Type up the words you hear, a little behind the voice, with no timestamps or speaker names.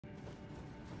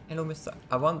Hello, mister.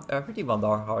 I really wonder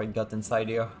how I got inside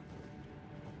here.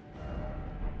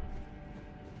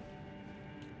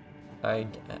 I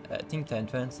think the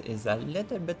entrance is a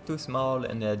little bit too small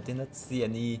and I did not see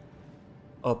any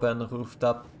open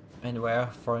rooftop anywhere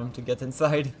for him to get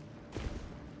inside.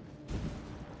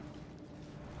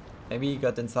 Maybe he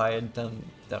got inside and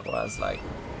there was like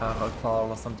a rockfall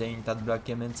or something that blocked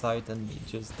him inside and he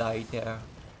just died there,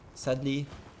 sadly.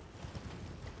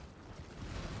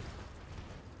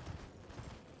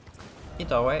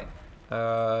 Either way,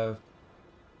 gotta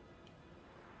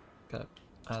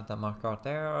add a marker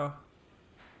there.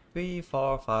 3,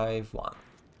 4, 5, 1.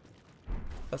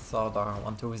 That's order I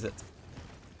want to visit.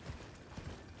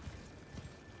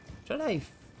 Should I?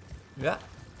 Yeah.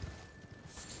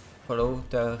 Follow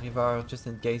the river just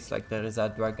in case like there is a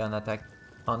dragon attack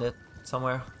on it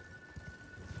somewhere.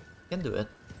 Can do it.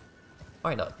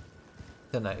 Why not?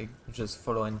 Then I just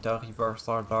follow in the reverse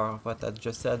order of what I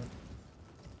just said.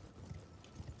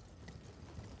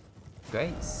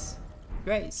 Grace.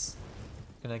 Grace.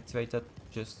 Can activate it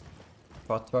just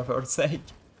for travel's sake.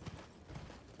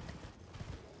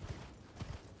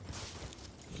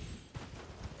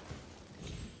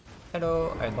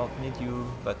 Hello, I don't need you,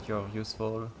 but you're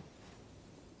useful.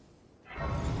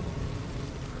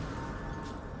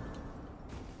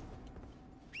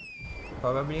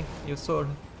 Probably useful.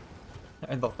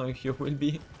 I don't know if you will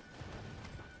be.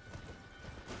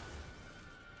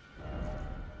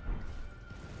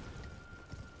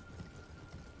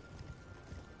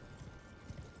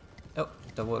 Oh,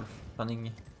 the wolf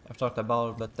running after the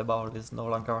ball, but the ball is no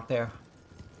longer there.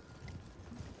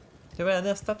 To be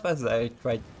honest, that was a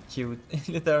quite cute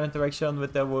little interaction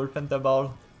with the wolf and the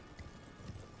ball.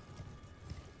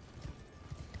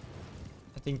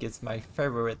 I think it's my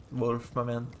favorite wolf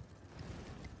moment.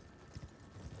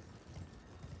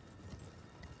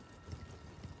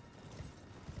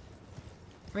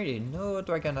 Really, no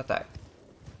dragon attack.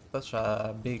 Such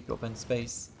a big open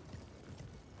space.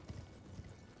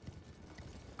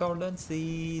 Golden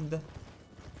seed.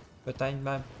 But I'm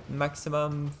my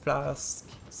maximum flask,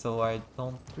 so I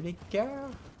don't really care.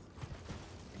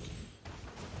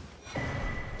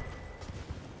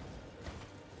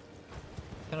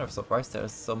 Kind of surprised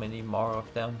there's so many more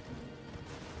of them.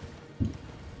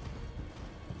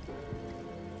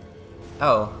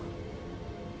 Oh.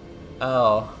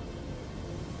 Oh.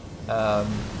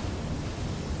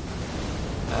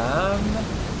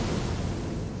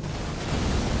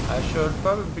 I should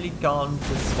probably count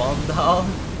this one down.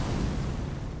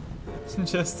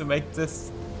 Just to make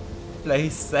this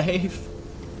place safe.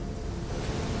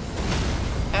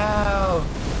 Ow!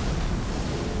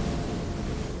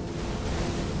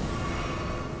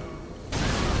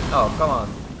 Oh, come on.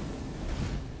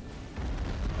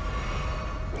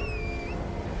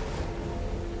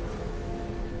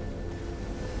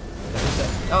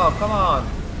 Oh, come on!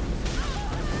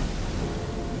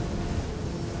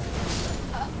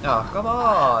 Oh, come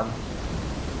on!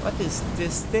 What is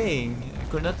this thing? I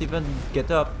could not even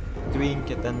get up, drink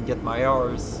it and get my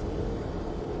hours.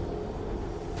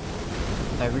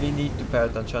 I really need to pay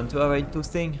attention to avoid those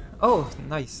things. Oh,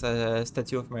 nice,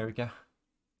 Statue of America.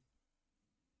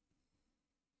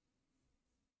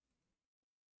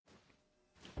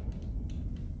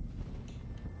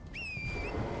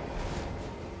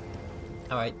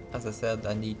 Alright, as I said,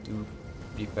 I need to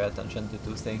really pay attention to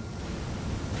those things.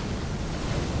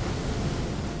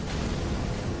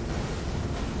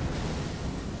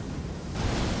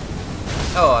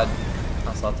 Oh,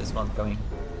 I saw this one coming.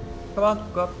 Come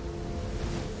on, go up.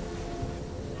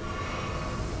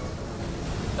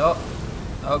 Oh,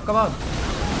 oh, come on.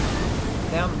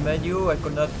 Damn menu, I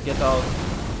could not get out.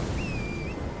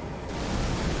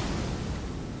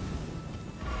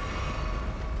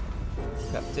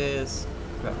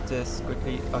 Grab this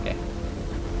quickly. Okay.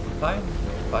 Fine,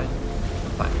 fine,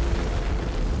 fine.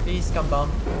 Please come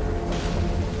down.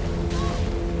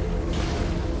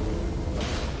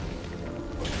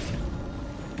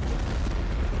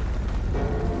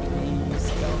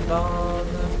 Please come down.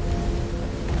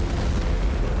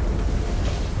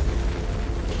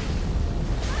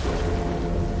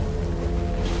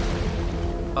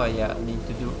 Oh yeah, I need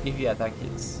to do EV attack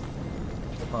hits.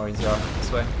 More easier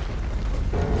this way.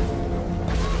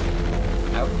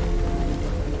 Ow.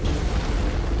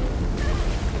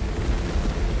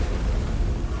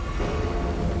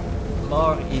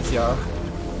 More easier.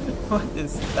 What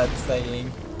is that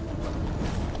saying?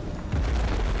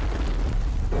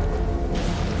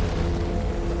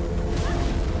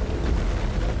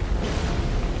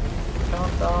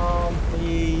 Calm down,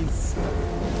 please.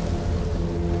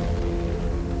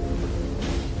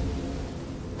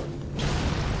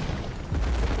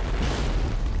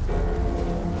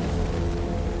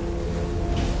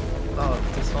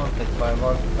 Let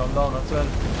fireball come down as well.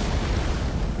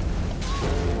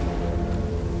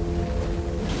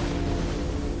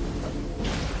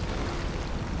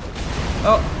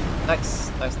 Oh! Nice!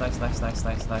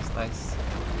 Nice.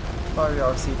 For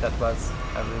your seat, that was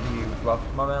a really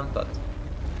rough moment, but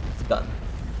it's done.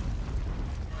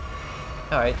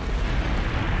 Alright.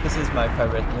 This is my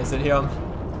favorite Mausoleum.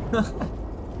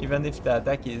 Even if the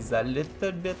attack is a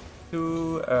little bit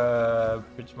too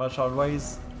pretty much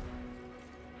always.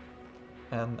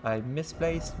 And I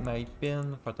misplaced my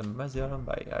pin for the Mausoleum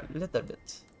by a little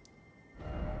bit.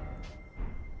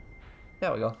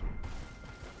 There we go.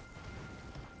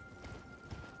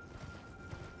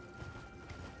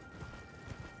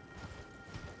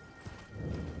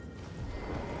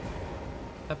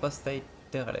 Apostate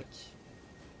derelict.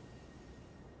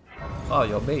 Oh,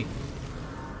 you're big.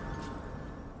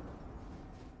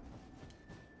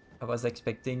 I was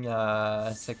expecting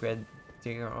Sacred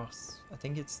Tears. I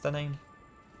think it's the name.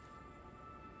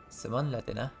 Summon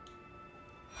Latina.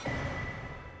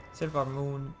 Silver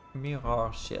Moon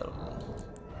Mirror Shield.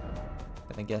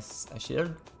 Gonna guess a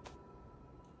shield?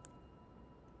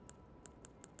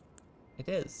 It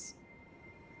is.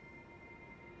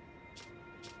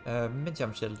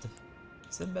 Medium shield.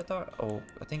 Is it better? Oh,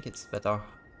 I think it's better.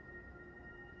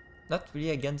 Not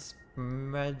really against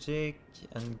magic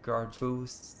and guard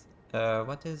boost.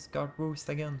 What is guard boost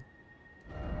again?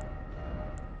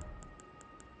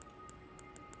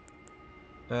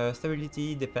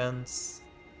 Stability, defense,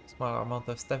 small amount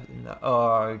of stamina.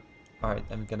 Oh, alright,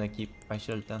 I'm gonna keep my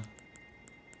shield then.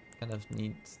 Kind of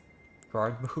need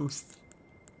guard boost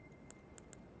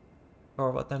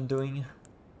for what I'm doing.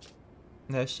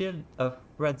 A shield of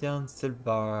radiant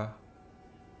silver,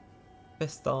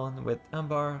 piston with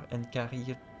amber and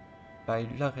carried by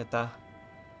Loretta,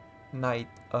 Knight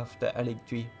of the Alec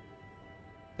Tree.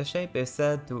 The shape is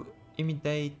said to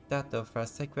imitate that of a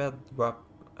sacred drop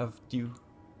of dew,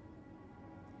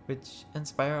 which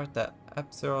inspired the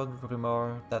absurd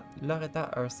rumor that Loretta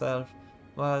herself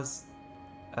was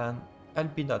an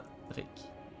albinotric.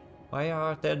 Why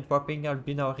are they dropping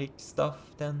albinoric stuff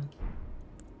then?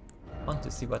 I want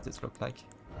to see what this looks like.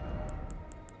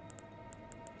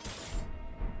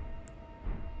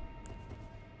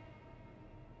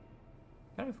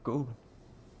 Kind of cool.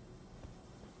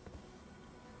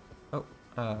 Oh,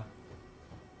 I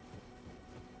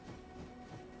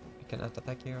cannot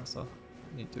attack here, so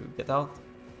need to get out.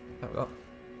 There we go.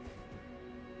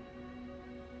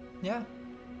 Yeah,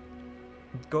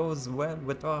 it goes well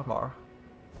with armor,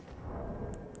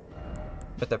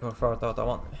 but I prefer the other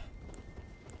one.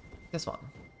 This one.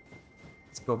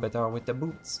 Let's go better with the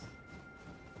boots.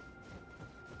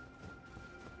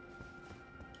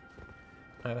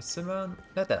 Summon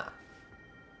Latina.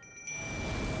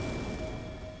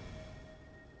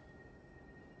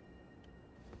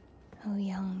 O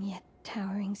young yet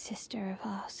towering sister of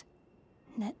ours,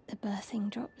 let the birthing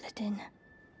droplet in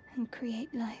and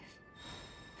create life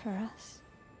for us,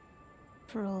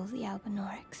 for all the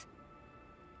Albinorics.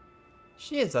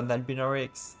 She is an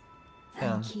Albinorics.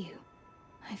 Thank you.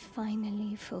 I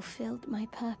finally fulfilled my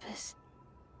purpose.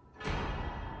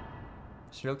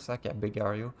 She looks like a big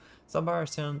Ario. Somebody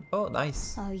soon. Oh,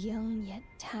 nice. Our young yet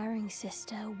towering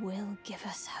sister will give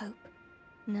us hope.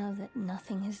 Now that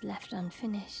nothing is left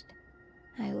unfinished,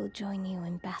 I will join you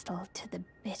in battle to the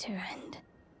bitter end.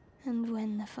 And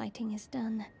when the fighting is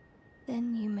done,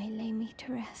 then you may lay me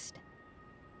to rest.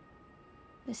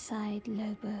 Beside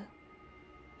Lobo,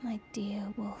 my dear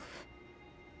wolf.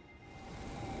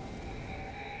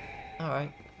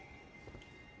 Alright.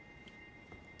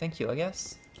 Thank you, I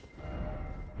guess.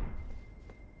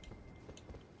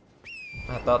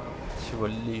 I thought she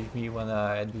would leave me when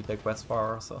I do the quest for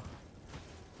her, so...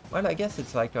 Well, I guess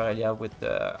it's like Aurelia with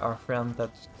our friend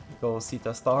that goes see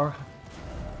the star.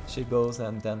 She goes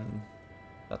and then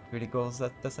not really goes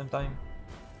at the same time.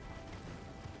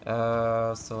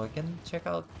 So I can check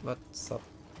out what's up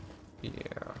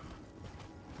here.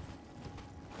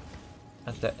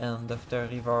 At the end of the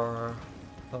river,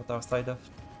 outer side of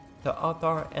the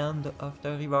outer end of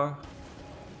the river.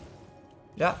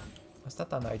 Yeah, was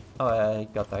that an item? Oh, I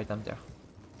got item there.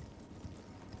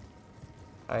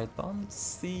 I don't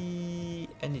see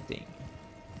anything.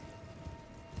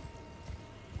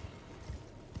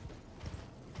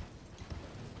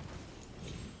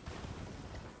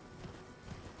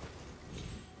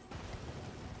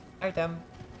 Item.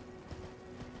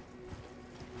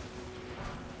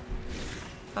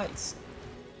 Nice.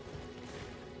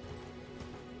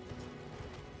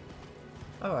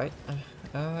 Alright,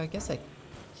 I guess I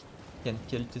can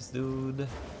kill this dude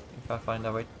if I find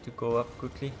a way to go up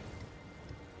quickly.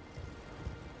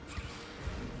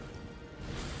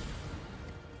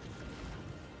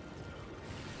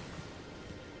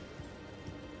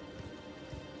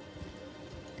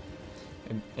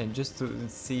 And just to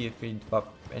see if we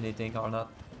drop anything or not.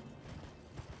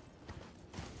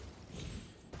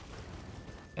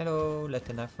 Hello,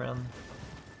 Latina friend.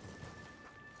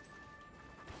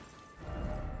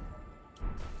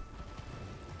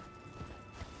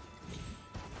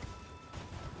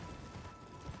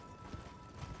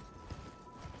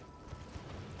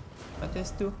 What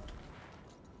is two?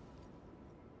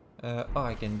 Oh,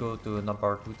 I can go to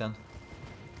number 2 then.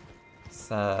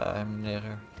 I'm near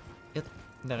it.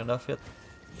 Near enough it.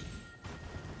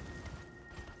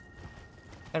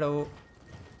 Hello.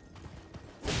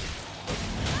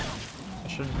 I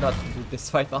should not do this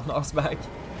fight on horseback.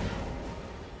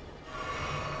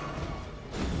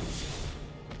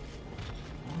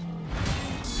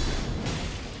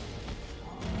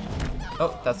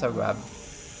 Oh, that's a grab.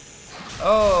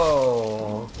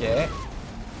 Oh, okay.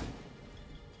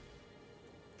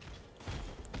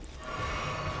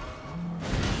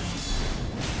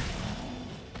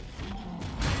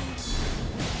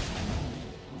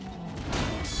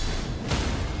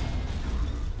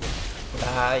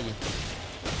 Die.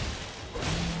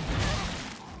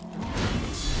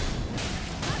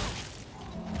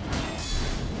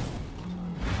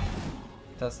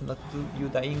 That's not you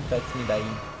dying, that's me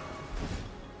dying.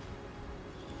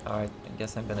 Alright, I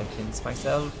guess I'm gonna cleanse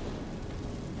myself.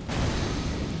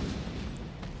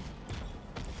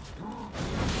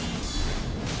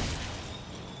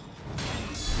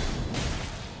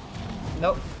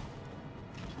 Nope.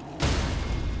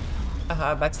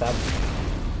 Haha, backstab.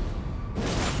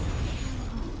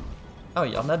 Oh,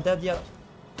 you're not dead yet.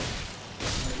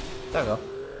 There we go.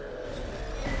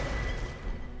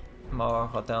 More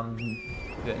rotten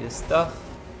duelist stuff.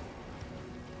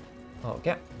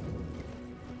 Okay.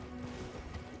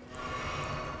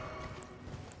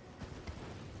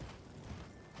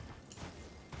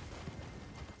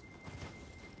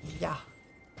 Yeah.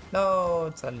 No,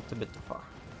 it's a little bit too far.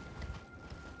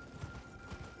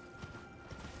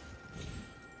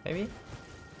 Maybe?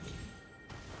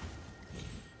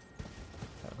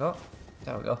 There we go.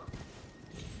 There we go.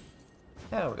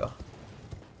 There we go.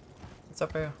 What's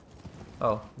up here?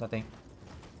 Oh, nothing.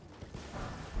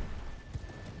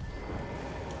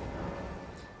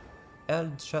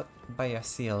 Eld shot by a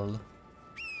seal.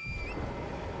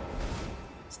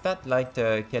 Is that like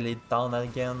the Kelly town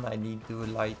again? I need to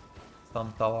light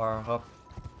some tower up.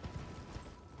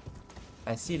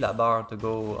 I see ladder to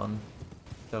go on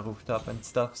the rooftop and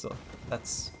stuff, so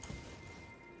that's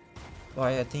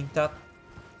why I think that.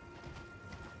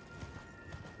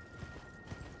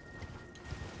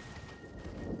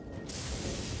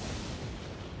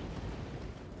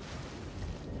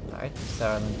 Alright, is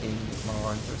there anything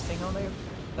more interesting on there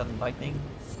than lightning?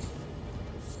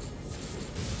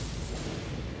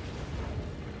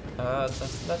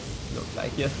 Does that look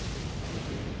like it?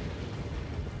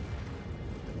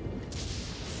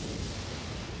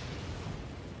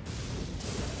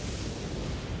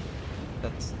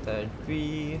 That's the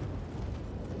tree.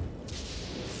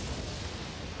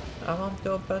 I want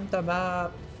to open the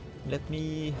map. Let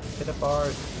me get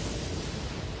apart.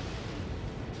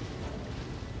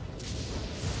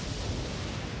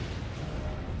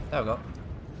 There we go.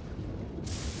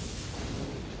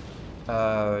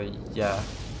 Yeah.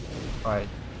 Alright.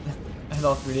 I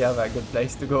don't really have a good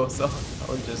place to go, so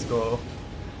I'll just go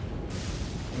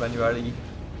manually.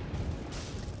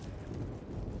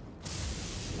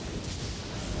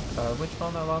 Which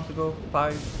one I want to go?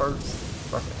 5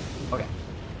 first? Perfect. Okay.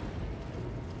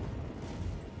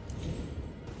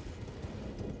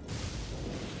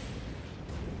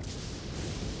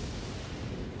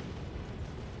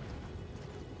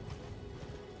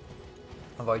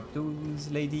 Avoid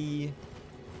those, lady.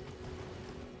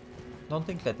 Don't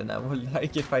think Latina will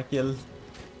like if I kill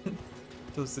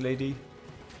those, lady.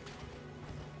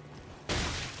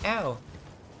 Ow!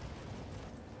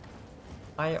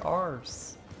 My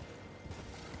arse.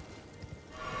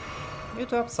 You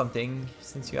drop something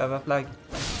since you have a flag.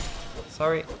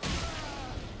 Sorry.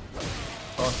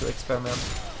 I want to experiment.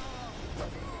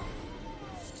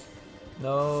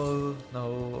 No,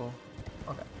 no.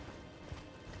 Okay.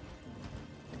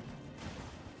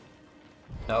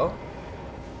 No?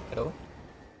 Hello?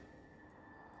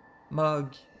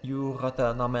 Mug, you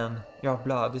rotten omen. Your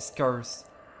blood is cursed.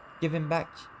 Give him back.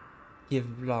 Give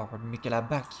Lord Mikela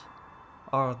back.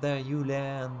 Or dare you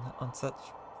land on such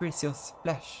precious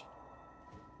flesh.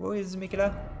 Who is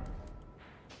Mikela?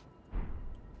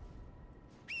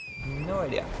 No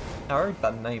idea. I heard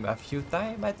that name a few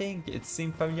times, I think. It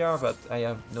seemed familiar, but I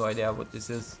have no idea what this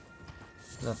is.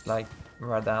 Not like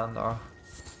Radan or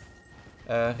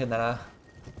Renala.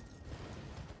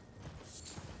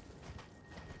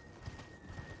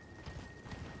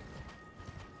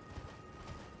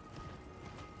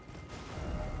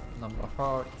 Number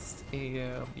 4 is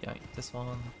here, behind this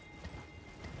one.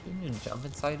 Can you jump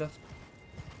inside of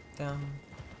them?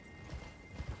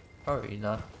 Probably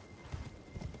not.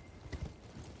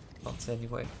 Don't see any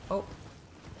way. Oh!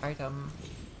 Item.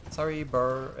 Sorry,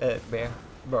 bear.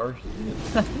 Bird.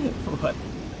 What?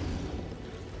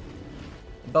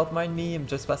 Don't mind me, I'm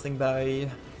just passing by,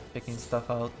 checking stuff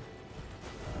out.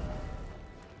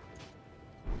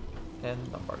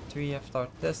 And number 3 after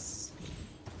this.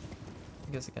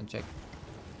 I guess I can check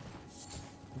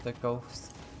the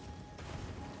ghost.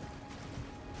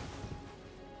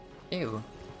 Ew.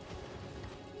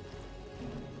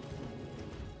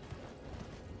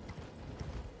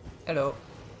 Hello.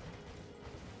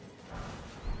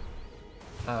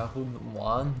 Who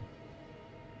won?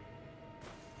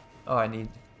 Oh, I need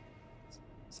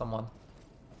someone.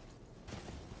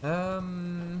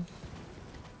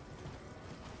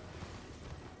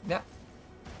 Yeah.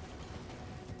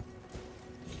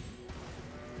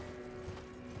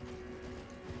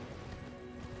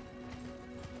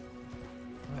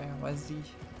 Where was he?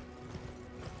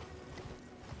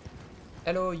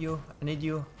 Hello, you. I need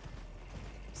you.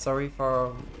 Sorry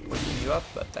for waking you up,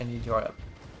 but I need your help.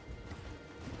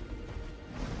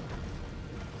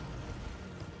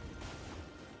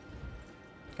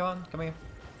 Come on, come here.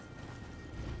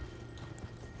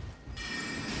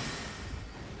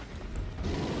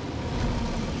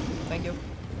 Thank you.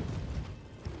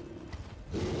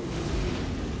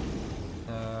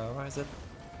 Where is it?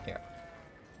 Here.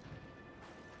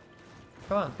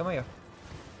 Come on, come here.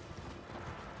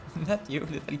 Not you,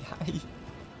 little guy.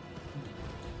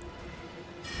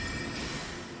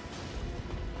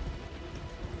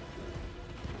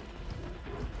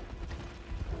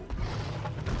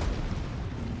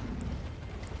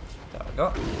 There we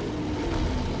go.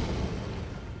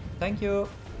 Thank you.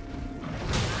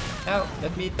 Now,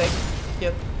 let me take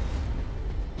it.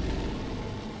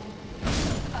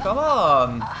 Come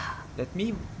on! Let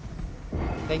me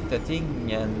take the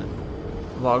thing and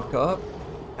walk up.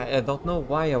 I don't know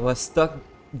why I was stuck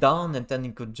down and then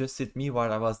it could just hit me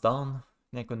while I was down.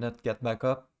 And I could not get back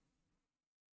up.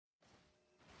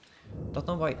 Don't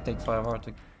know why it takes forever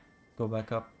to go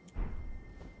back up.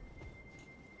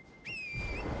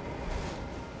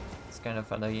 It's kind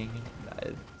of annoying.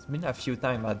 It's been a few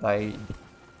times I died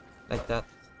like that.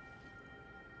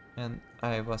 And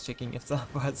I was checking if that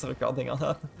was recording or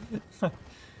not.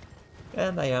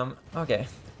 And I am. Okay.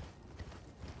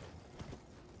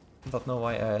 Don't know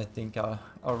why I think I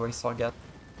always forget.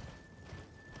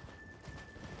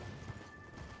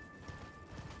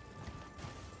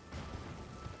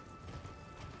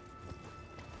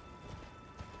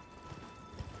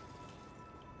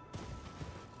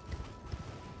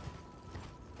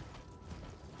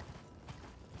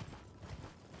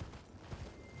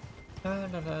 La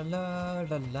la la la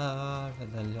la la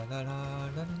la la la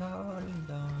la la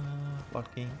la.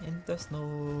 Walking in the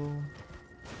snow.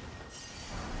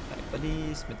 Right,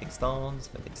 buddy, smithing stone,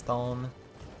 smithing stone.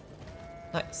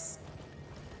 Nice.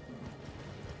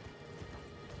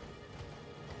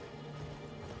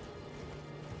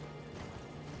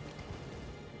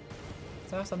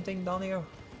 Is there something down here?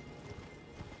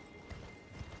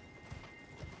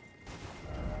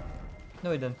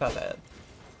 No, hidden pallet.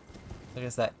 There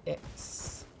is that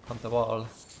X on the wall.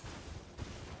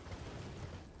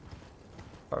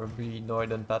 Probably no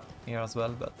hidden path here as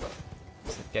well, but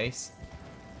just in case.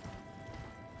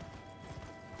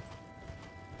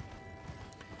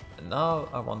 And now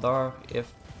I wonder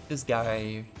if this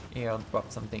guy here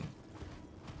dropped something.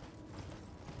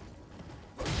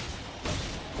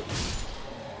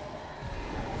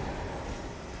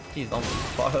 He's on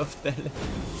part of the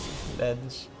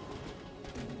ledge.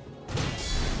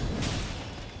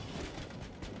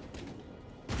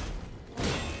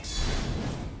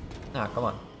 Ah, come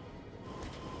on.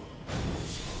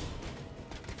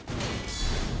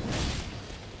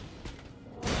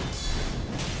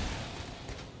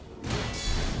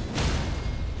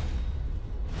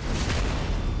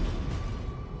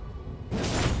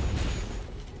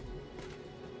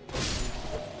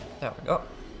 There we go.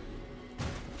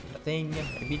 I think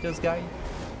I beat this guy.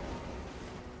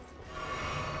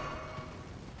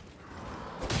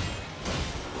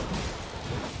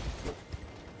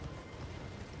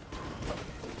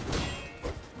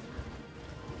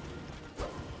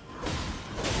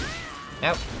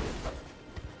 Yep.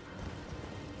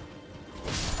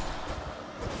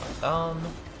 Down.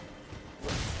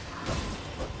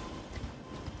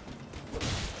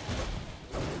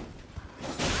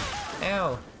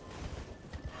 Ow.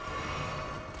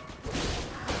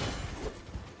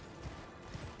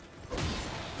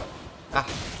 Ah,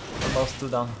 almost two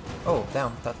down. Oh,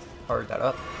 damn, that hurt a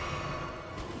lot.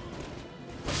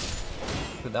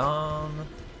 Go down.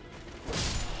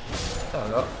 There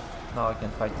we go. Now I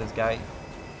can fight this guy.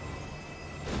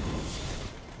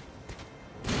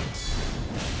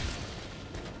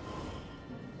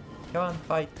 Come on,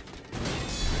 fight.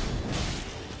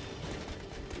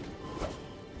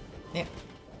 Yeah.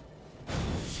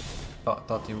 Oh,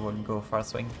 thought he would go for a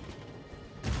swing.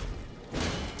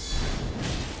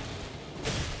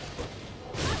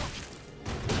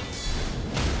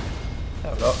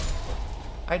 There we go.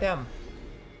 Item.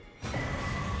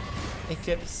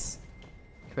 Eclipse.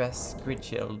 Crest. Grid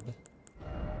shield.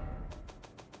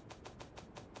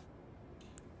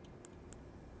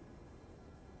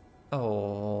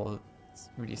 Oh, it's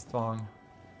really strong.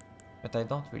 But I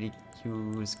don't really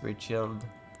use Great Shield.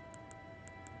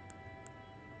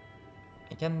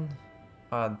 I can...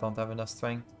 I don't have enough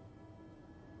strength.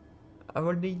 I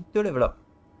will need to level up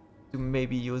to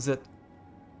maybe use it.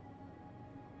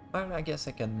 Well, I guess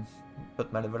I can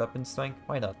put my level up in strength.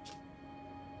 Why not?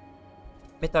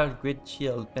 Metal Great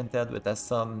Shield painted with a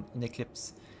sun in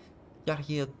eclipse,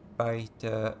 carried by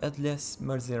the headless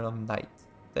Mausoleum Knight.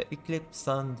 The eclipse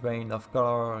sun drain of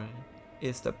color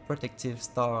is the protective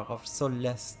star of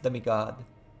soulless demigod.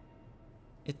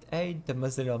 It aids the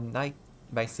Mausoleum Knight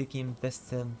by seeking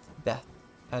destined death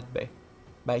at bay.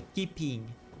 By keeping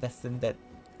destined death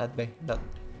at bay, not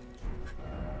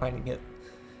finding it.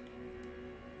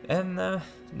 And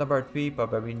number 3,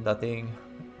 probably nothing.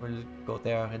 We'll go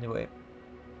there anyway.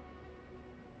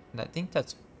 And I think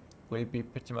that will be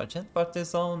pretty much it for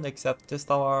this zone, except this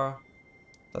tower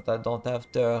that I don't have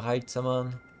the right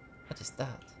summon. What is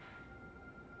that?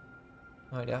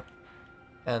 No idea.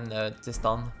 And this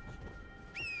done.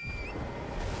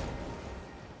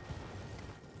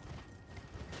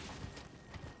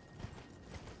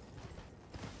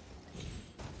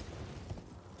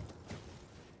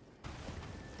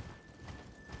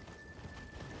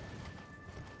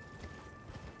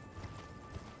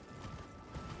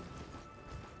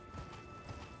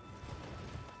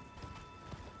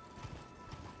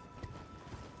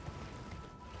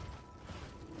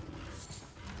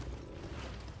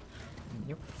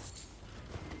 Yep.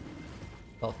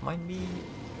 Don't mind me.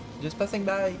 Just passing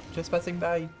by. Just passing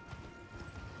by.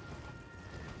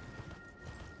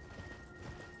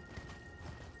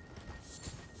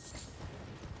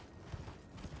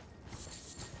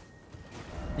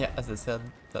 Yeah, as I said,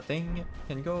 the thing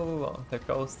can go on the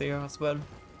coast there as well.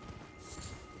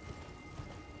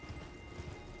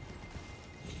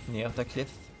 Near the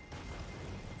cliff.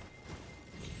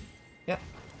 Yeah.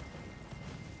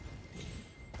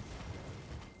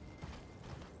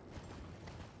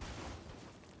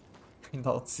 I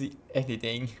don't see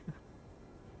anything.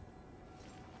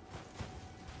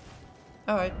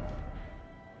 Alright.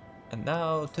 And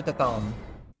now to the town.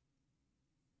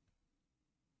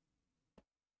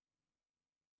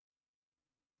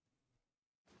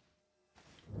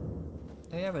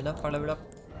 Do I have enough for level up?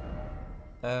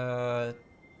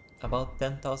 About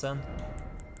 10,000.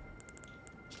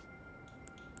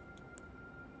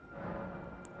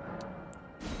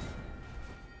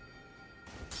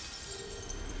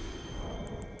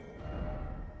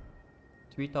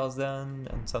 $3,000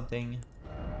 and something.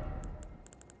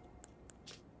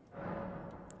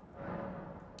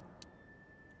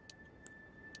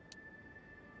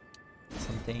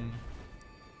 Something.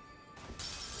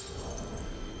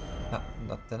 Ah,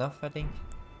 not enough, I think.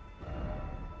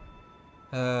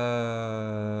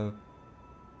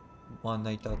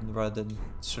 1,800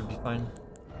 should be fine.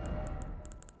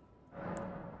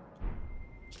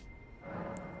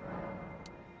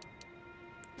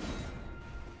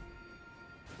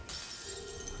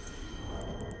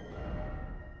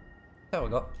 There we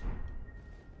go.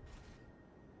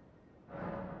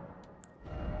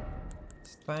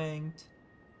 Strength.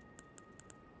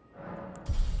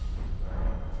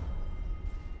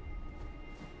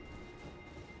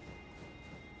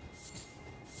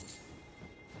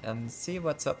 And see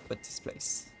what's up with this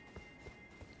place.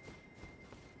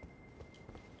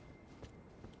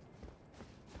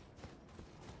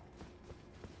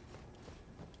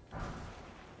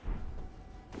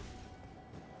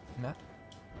 Nah.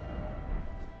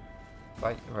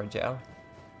 Right, Virgil.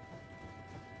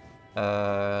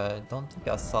 Don't think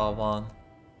I saw one.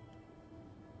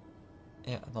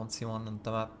 Yeah, I don't see one on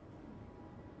the map.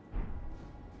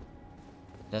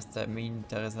 Does that mean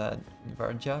there is a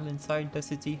Virgil inside the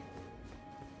city?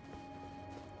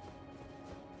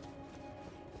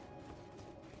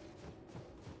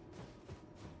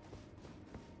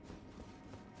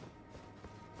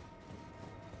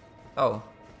 Oh.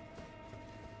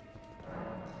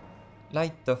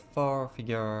 Light the 4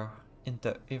 figure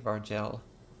into a Virgil.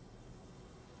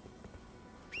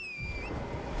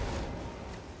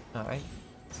 Alright.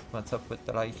 What's up with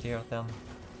the light here then?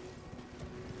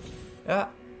 Yeah,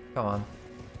 come on.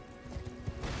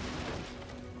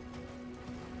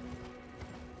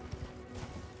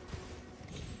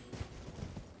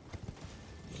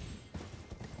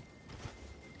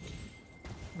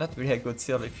 Not really a good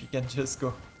seal if you can just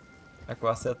go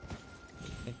across it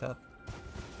like that.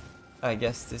 I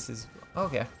guess this is...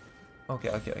 Okay.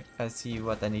 Okay. I see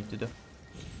what I need to do.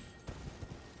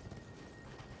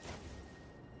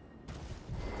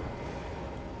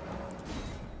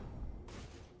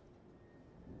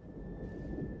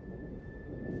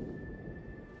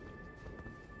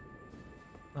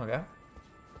 Okay.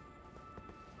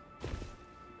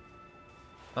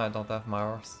 I don't have my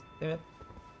horse. Damn it.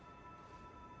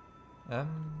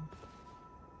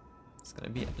 It's gonna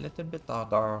be a little bit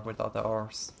harder without a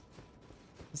horse.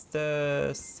 Is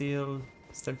the seal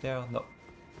still there? No.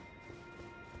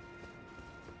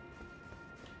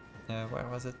 Where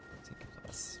was it? I think it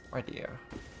was right here.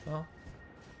 No?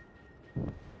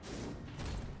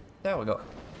 There we go.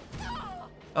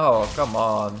 Oh, come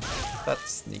on.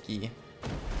 That's sneaky.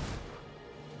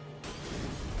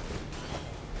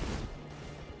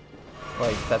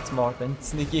 Wait, that's more than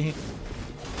sneaky.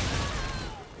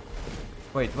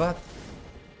 Wait, what?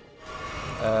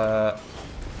 I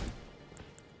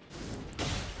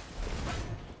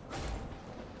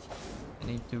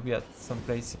need to be at some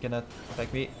place you cannot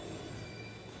attack me.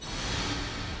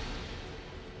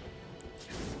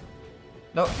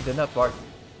 No, it did not work.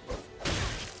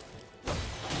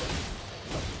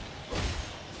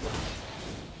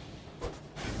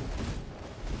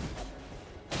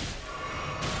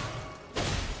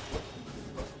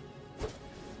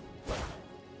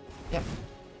 Yeah.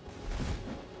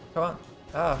 Come on.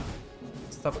 Ah.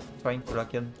 Stop trying to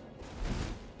lock in.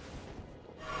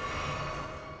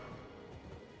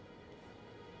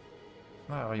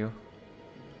 Where are you?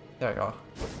 There you are.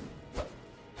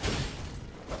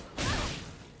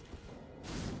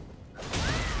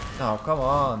 Oh, come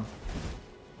on.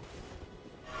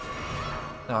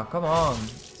 Oh, come on.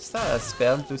 Is that a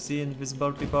spell to see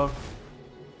invisible people?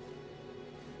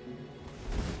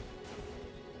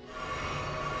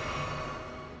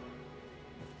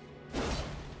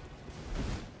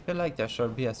 I feel like there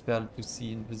should be a spell to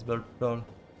see invisible people.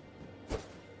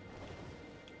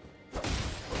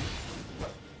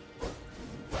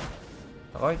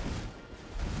 Alright.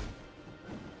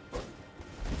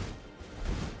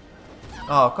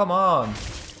 Oh, come on!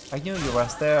 I knew you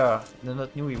was there. I did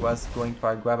not knew he was going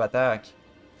for a grab attack.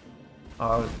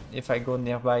 Or if I go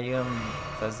nearby him,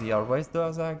 does he always do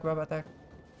a grab attack?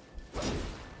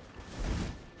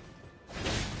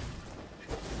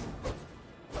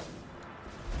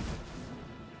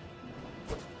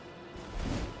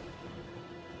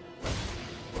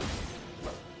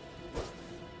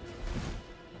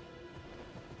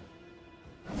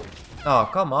 Oh,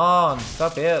 come on!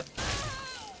 Stop it!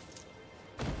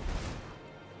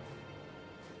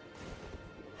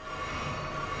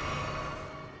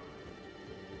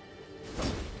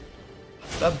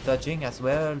 Stop dodging as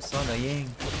well, so annoying.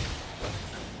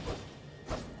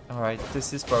 Alright,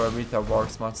 this is probably the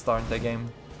worst monster in the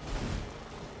game.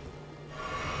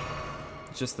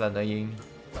 Just annoying.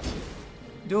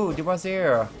 Dude, he was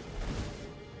here!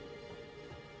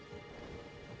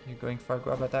 You going for a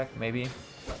grab attack, maybe?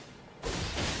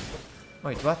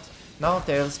 Wait, what? No,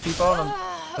 there's people on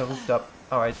the rooftop.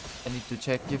 Alright, I need to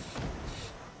check if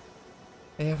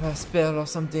I have a spell or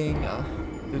something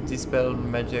to dispel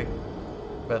magic.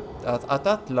 But I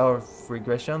thought law of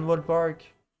regression would work.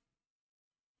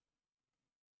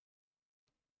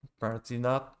 Apparently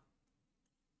not.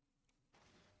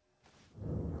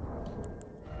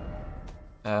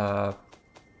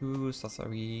 Ooh,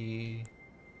 sorcery.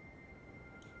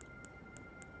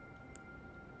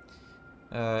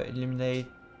 Eliminate.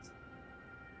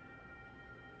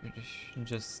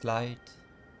 Just slide.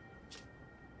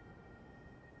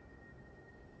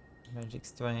 Magic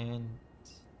strength.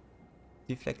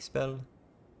 Deflect spell.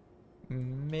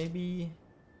 Maybe.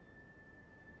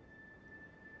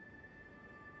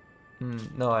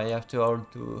 No, I have to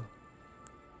hold to.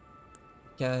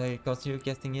 Can I continue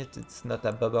casting it? It's not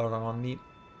a bubble around me.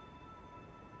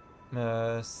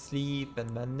 Sleep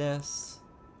and madness.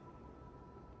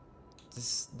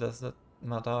 This does not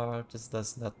matter. This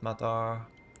does not matter.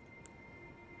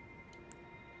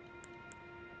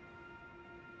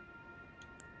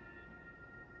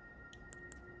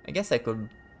 I guess I could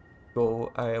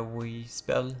go AoE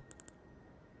spell.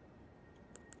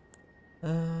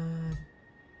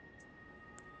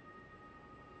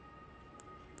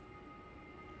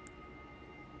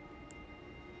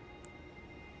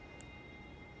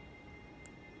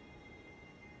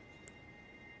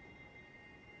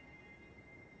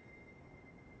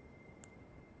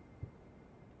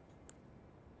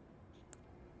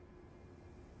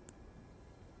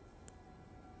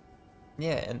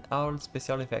 Yeah, and all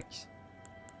special effects.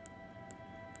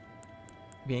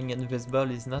 Being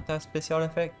invisible is not a special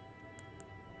effect.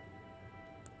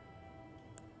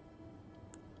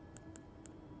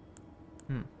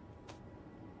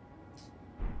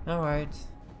 Alright.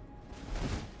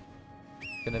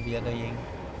 Gonna be annoying.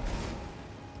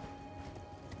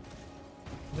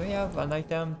 Do we have an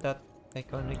item that I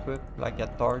can equip, like a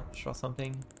torch or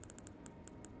something?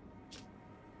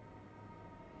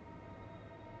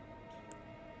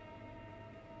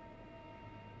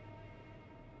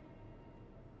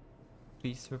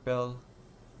 Please repel.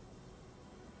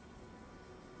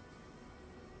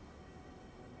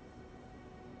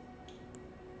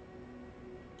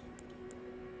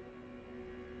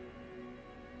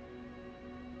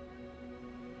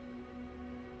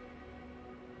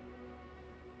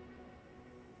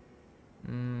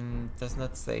 Does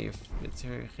not say if it's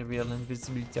reveal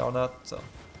invisibility or not, so.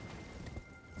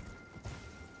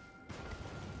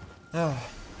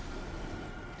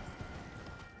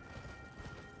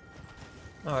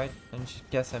 Alright, I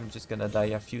guess I'm just gonna die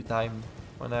a few times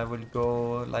when I will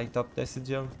go light up the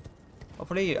sigil.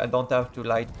 Hopefully I don't have to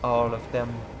light all of them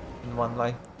in one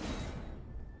life.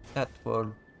 That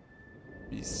will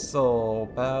be so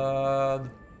bad.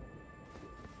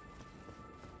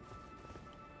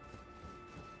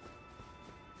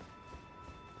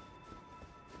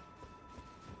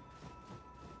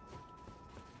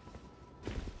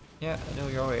 Yeah, I know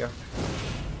you're here.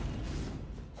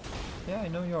 Yeah, I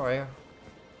know you're here.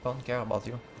 Don't care about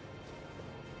you.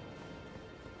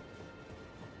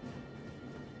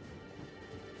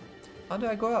 How do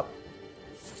I go up?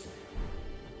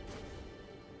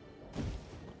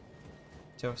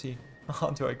 Chelsea,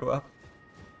 how do I go up?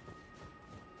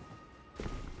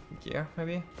 Gear,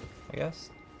 maybe? I guess.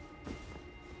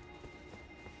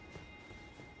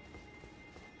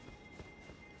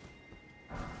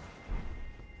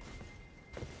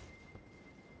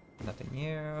 Nothing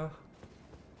here.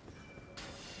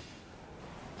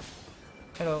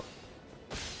 Hello.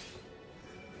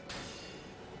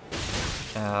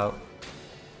 Ow.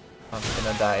 I'm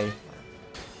gonna die.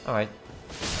 Alright.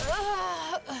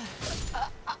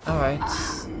 Alright.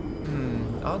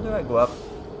 How do I go up?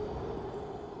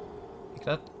 I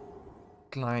cannot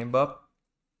climb up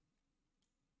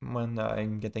when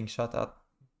I'm getting shot at.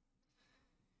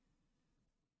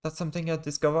 That's something I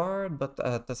discovered, but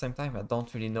at the same time I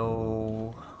don't really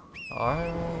know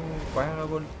where I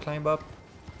will climb up.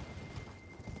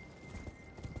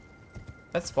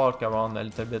 Let's walk around a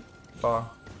little bit far.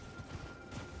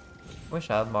 Wish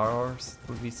I had more horse, it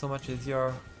would be so much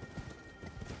easier.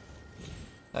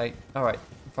 Like, alright,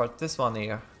 for this one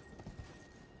here,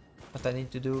 what I need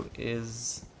to do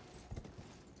is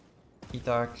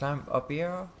either climb up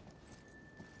here,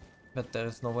 but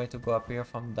there's no way to go up here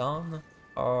from down,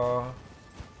 or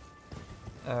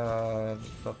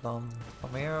drop down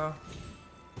from here.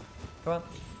 Come on.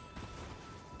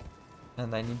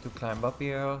 And I need to climb up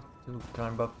here, to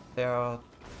climb up there,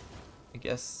 I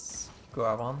guess go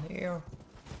around here.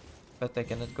 But I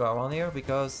cannot go around here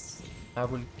because I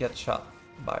will get shot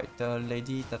by the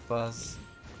lady that was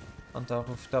on the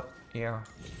rooftop here.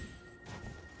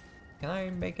 Can I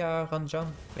make a run jump?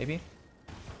 Maybe?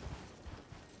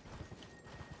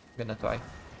 I'm gonna try.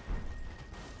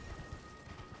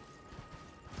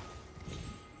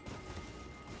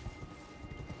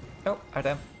 Oh, I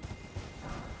am.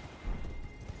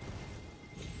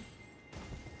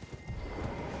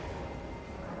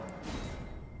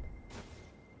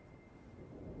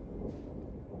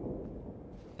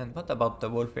 And what about the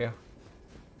wolf here?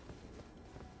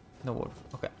 No wolf,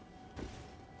 okay.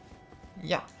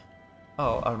 Yeah.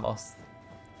 Oh, almost.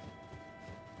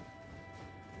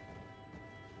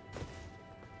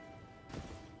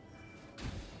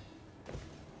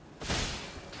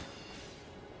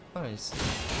 What is...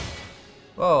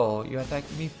 Whoa, you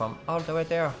attacked me from all the way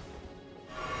there.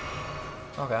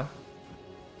 Okay.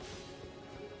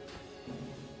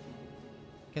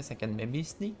 Guess I can maybe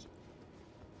sneak.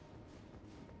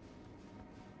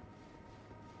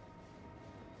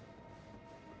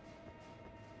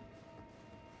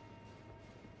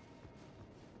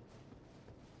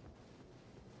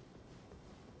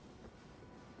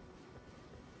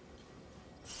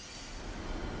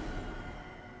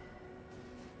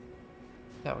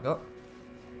 There we go.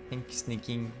 I think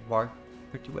sneaking worked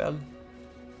pretty well.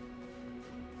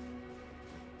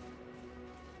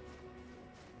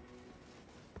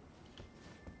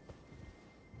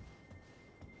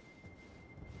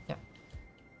 Yeah.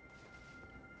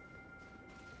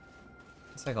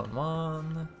 Second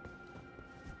one.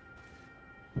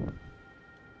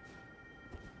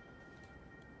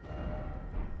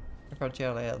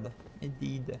 Fragile head.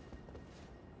 Indeed.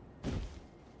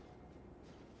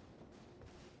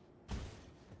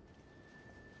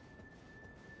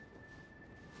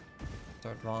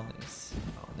 Third one is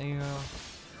down there.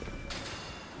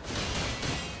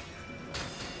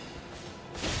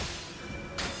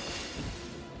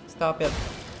 Stop it.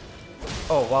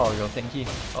 Oh wow, you're thinky.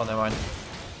 Oh, never mind.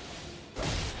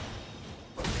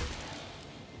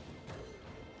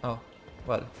 Oh,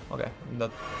 well, okay. I'm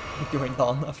not going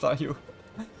down after you.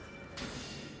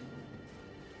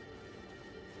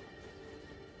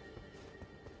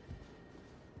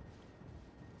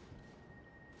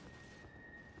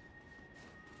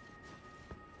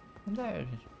 And there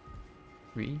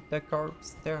read the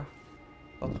corpse there?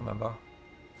 Don't remember.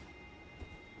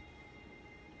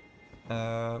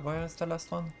 Where is the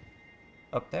last one?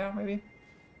 Up there, maybe?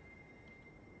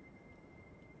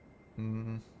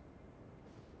 Hmm.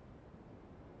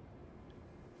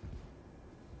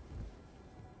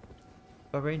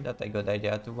 Probably not a good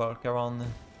idea to walk around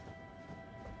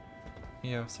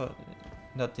here, so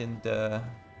not in the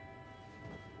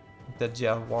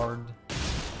jail ward.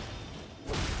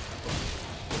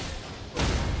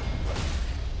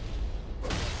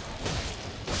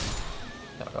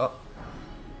 There we go.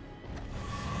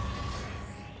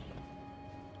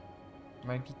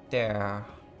 Maybe there.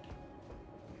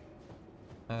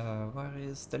 Where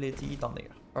is the lady? Down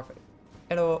there. Perfect.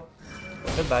 Hello.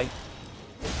 Goodbye.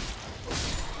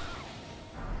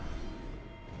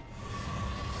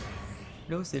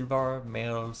 Blue silver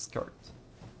male skirt.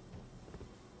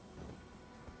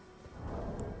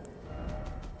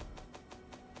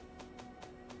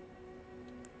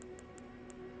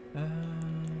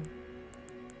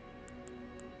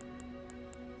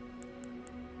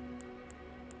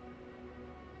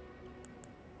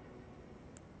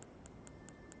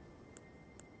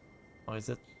 Or is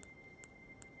it?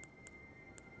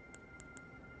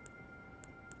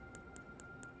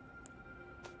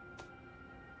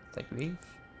 Take leave.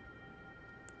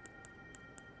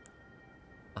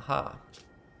 Aha.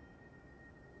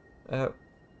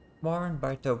 Worn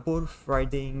by the wolf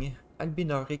riding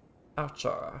albinoric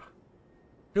archer.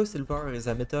 Blue silver is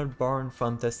a metal born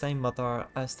from the same mother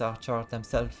as the archer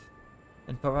themselves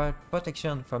and provide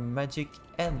protection from magic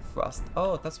and frost.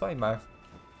 Oh, that's why my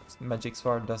magic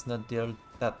sword does not deal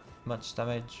that much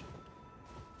damage.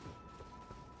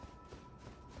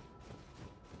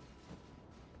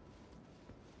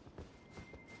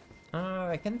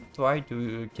 I can try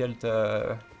to kill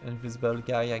the invisible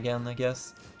guy again, I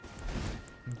guess.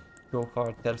 Go for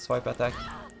a tail swipe attack.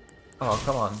 Oh,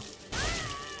 come on.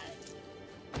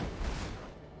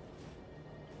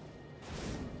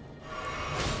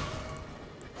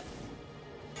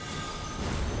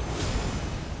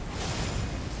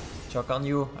 Chuck on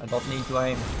you, I don't need to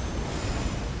aim.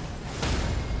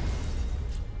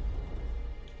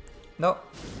 No.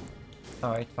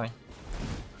 Alright, fine.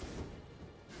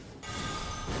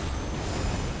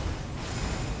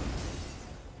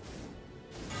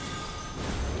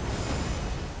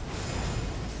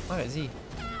 Where is he?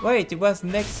 Wait, it was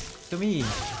next to me.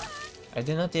 I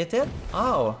did not hit it?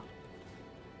 Oh.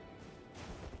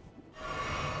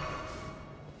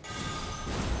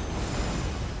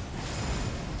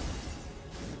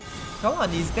 Come on,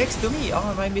 he's next to me. Oh,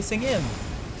 am I missing him?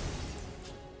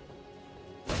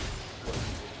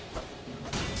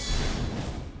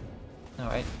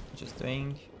 Alright, just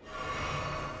doing.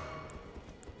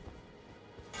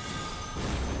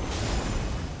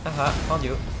 Haha, found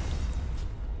you.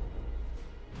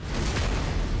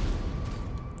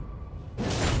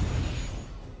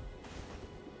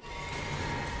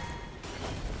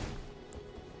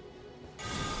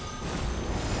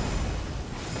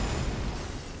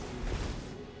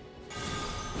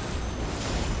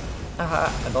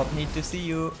 Haha, I don't need to see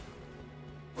you.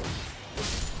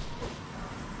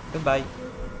 Goodbye.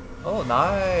 Oh,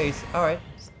 nice. Alright,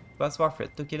 was worth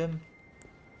it to kill him.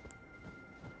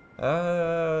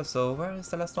 So where is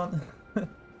the last one?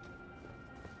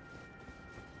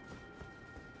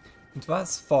 It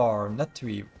was 4, not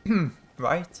 3,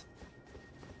 right?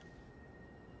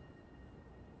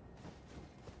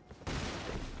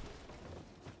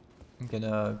 I'm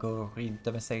gonna go read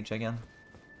the message again,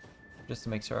 just to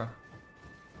make sure.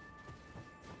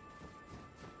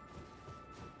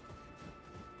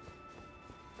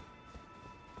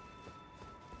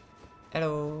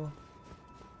 Hello.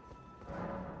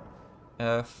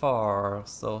 4,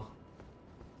 so.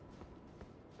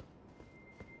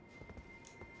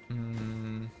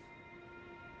 I'm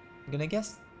gonna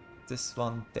guess this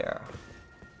one there.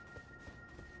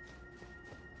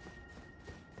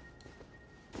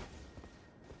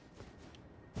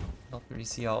 Not really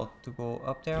see how to go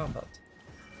up there, but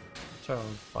Sure, we'll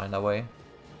find a way.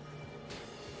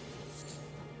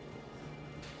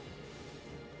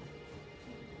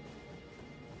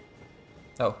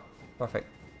 Oh, perfect.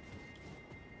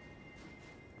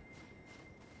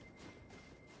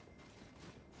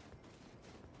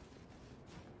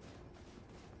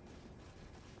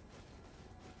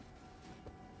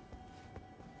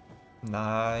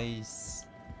 Nice.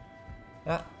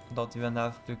 Yeah, don't even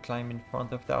have to climb in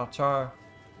front of the archer.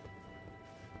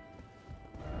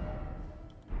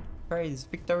 Praise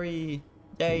victory!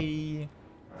 Yay!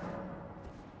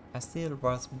 I still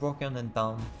was broken and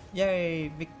down.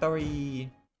 Yay! Victory!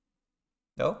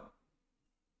 No?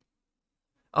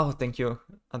 Oh, thank you.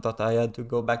 I thought I had to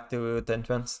go back to the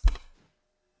entrance.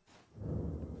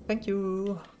 Thank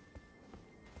you!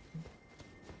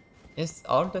 Is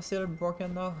all the seal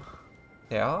broken now?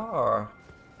 They are.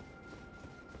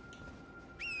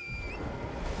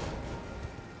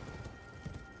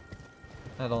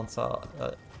 I don't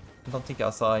think I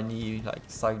saw any like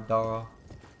side door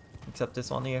except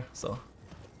this one here, so.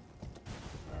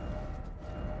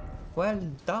 Well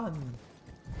done!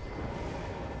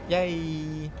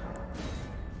 Yay!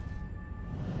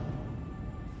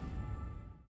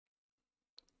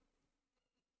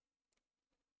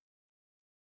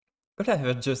 Could I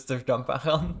have just jump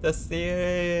around the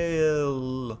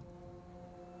seal?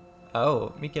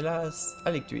 Oh, Michaela's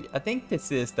Alec tree. I think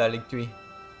this is the Alec tree.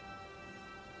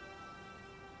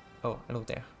 Oh, hello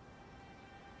there.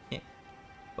 Yeah.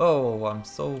 Oh, I'm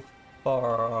so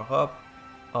far up.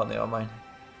 Oh, never mind.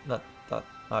 Not that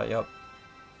high up.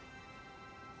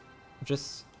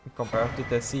 Just compared to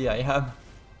the sea I have.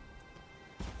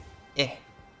 Yeah.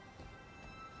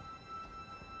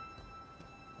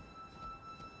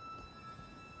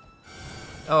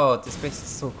 Oh, this place is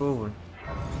so cool.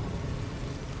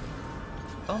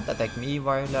 Don't attack me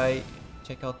while I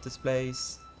check out this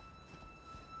place.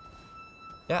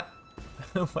 Yeah.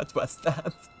 What was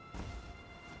that?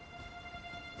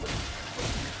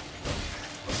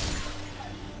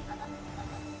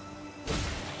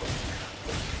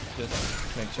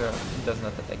 Just make sure it does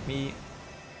not attack me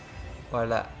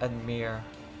while I admire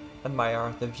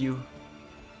the view.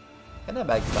 Can I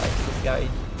backstab this guy?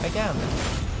 I can.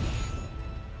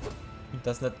 It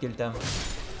does not kill them.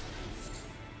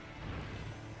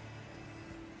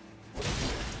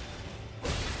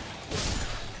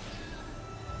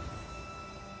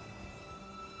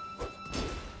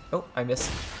 Oh, I missed.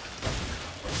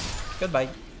 Goodbye.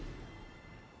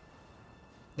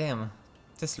 Damn,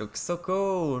 this looks so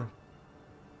cool.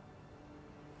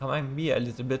 Remind me a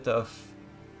little bit of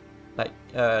like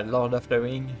Lord of the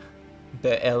Ring,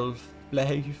 the elf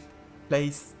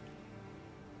place.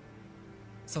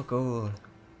 So cool.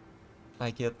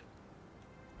 Like it.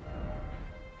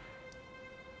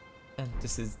 And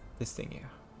this is this thing here.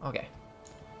 Okay.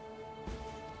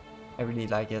 I really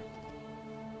like it.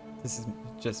 This is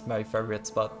just my favorite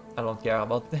spot. I don't care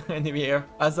about the enemy here.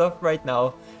 As of right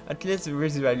now, at least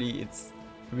visually it's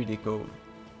really cool.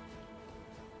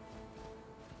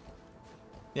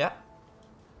 Yeah.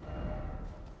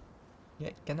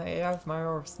 Yeah, can I have my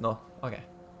horse? No. Okay.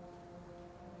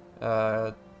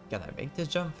 Can I make this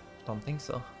jump? Don't think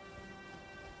so.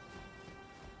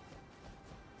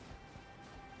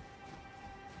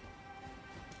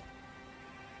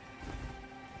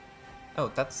 Oh,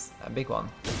 that's a big one.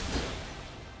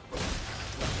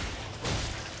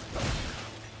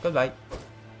 Goodbye.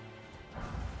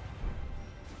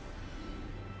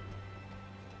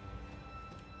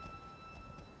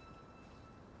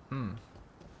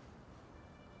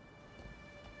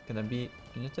 Gonna be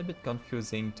a little bit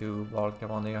confusing to walk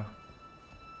around here.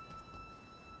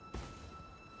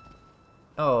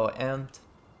 Oh, and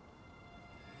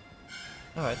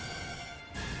alright.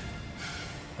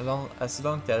 As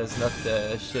long there is not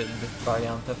the shield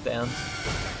variant of the end.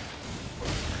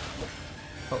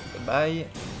 Oh, goodbye.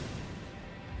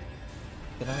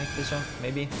 Can I make this jump?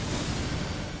 Maybe?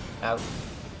 Out.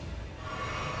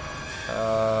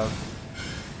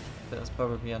 There's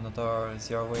probably another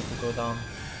easier way to go down.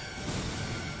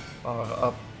 Or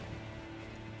up.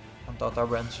 On the other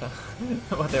branch.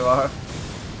 Whatever.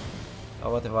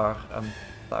 Or whatever. I'm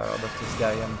tired of this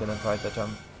guy. I'm gonna try to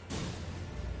jump.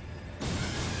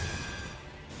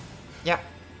 Yeah.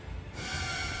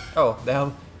 Oh,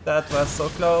 damn. That was so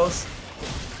close.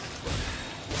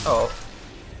 Oh.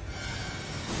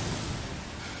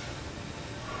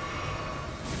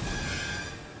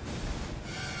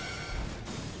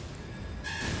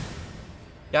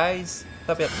 Guys,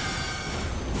 stop it.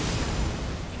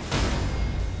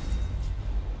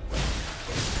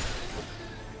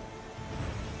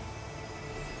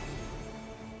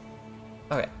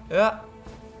 Okay. Yeah.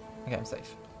 Okay, I'm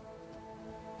safe.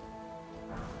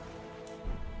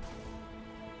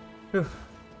 Whew.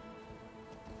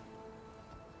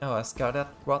 Oh, a scarlet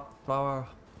rot flower.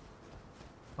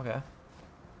 Okay.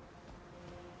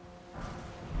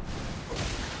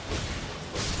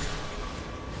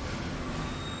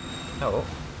 Oh.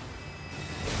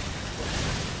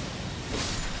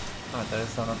 Oh, there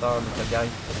is another little guy.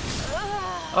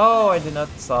 Oh, I did not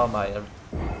saw my health.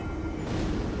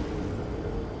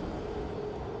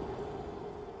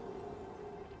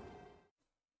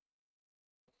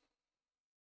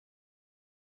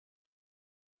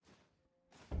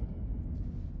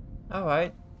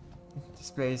 Alright.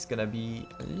 This play is gonna be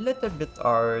a little bit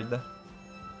hard.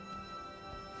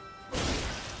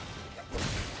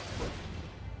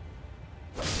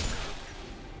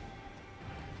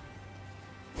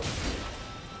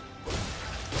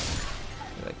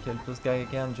 Like, kill this guy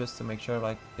again just to make sure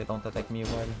like they don't attack me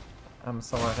while I'm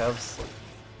somewhere else.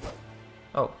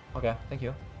 Oh, okay, thank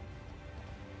you.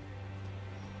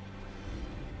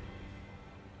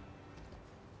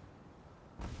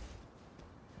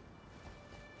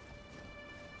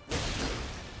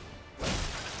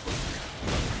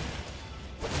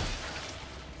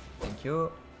 Thank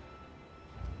you.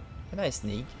 Can I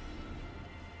sneak?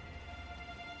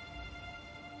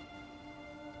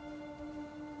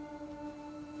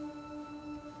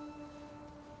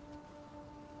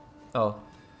 Oh,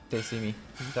 they see me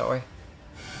that way.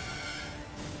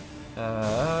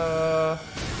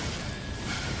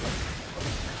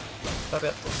 Stop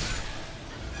it.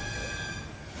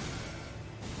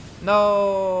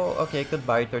 No! Okay,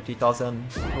 goodbye, 30,000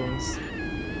 wounds.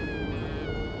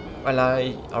 Well,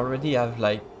 I already have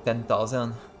like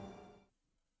 10,000.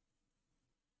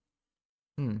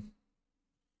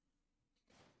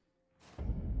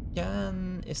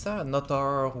 Is there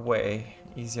another way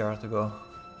easier to go?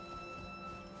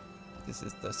 This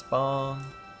is the spawn.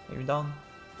 Maybe down?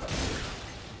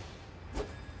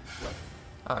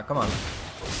 Ah, come on.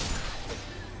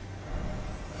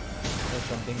 There's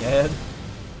something ahead.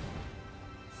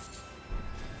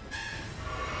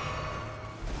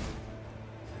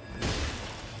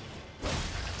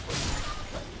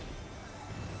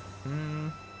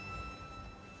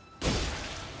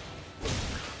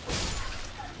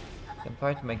 Can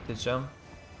try to make the jump.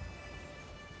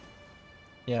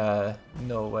 Yeah,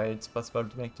 no way it's possible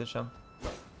to make the jump.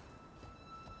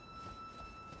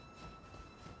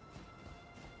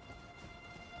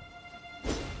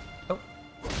 Oh.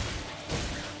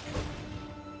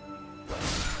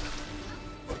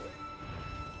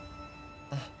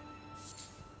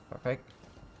 Perfect.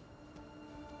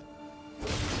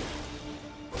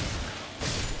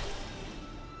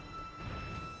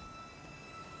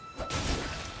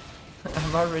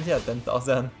 I'm already at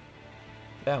 10,000.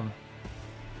 Damn.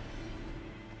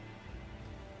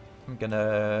 I'm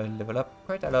gonna level up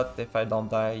quite a lot if I don't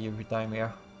die every time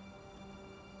here.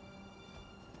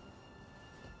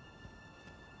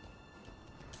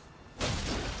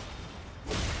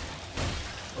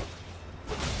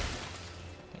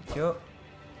 Thank you.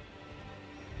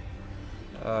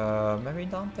 Maybe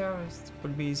down there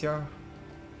would be easier.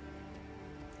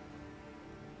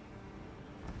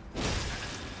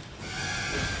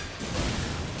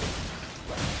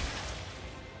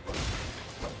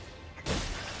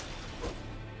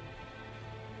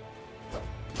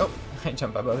 I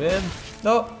jump above him.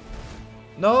 No!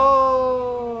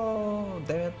 No!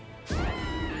 Damn it.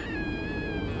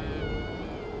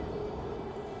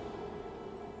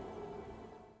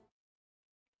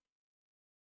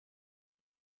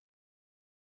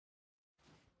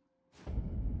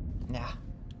 Yeah.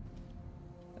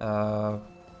 No,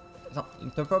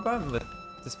 the problem with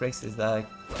this place is that I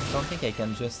don't think I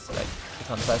can just like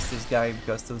contest this guy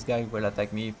because this guy will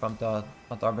attack me from the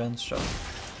other bench, so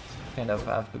kind of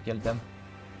have to kill them.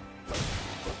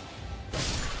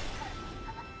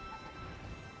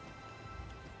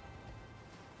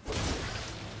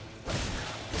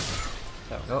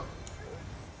 There we go.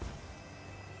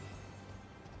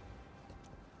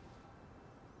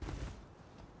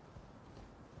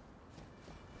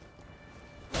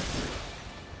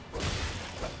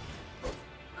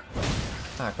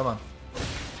 Ah, come on.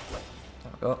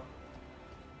 There we go.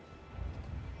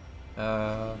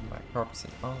 My corpse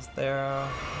is there.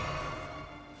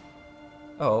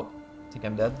 Oh, I think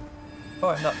I'm dead. Oh,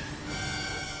 I'm not.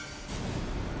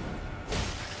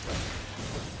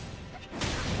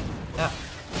 Ah.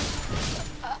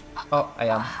 Oh, I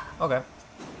am. Okay.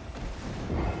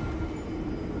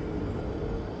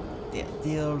 They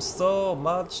deal so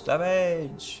much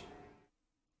damage.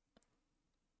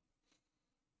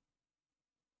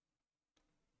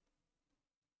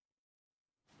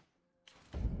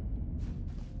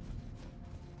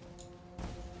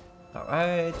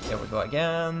 Alright, here we go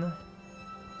again.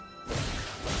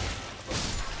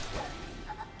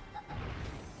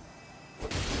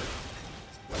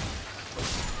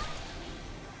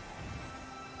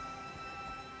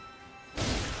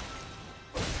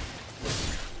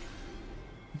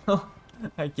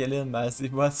 I killed him as he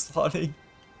was falling.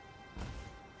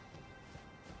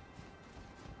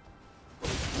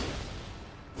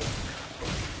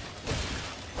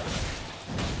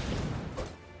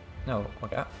 No,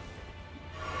 okay.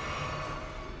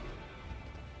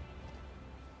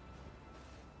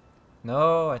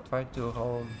 No, I tried to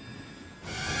hold.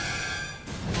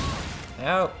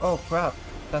 Ow, oh crap,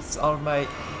 that's all my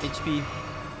HP.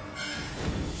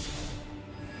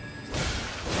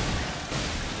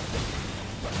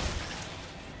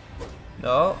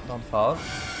 No, don't fall.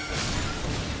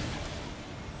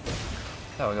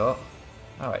 There we go.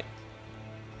 Alright.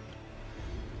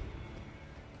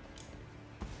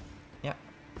 Yeah.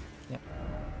 Yeah.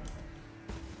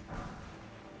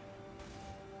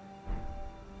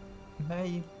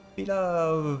 My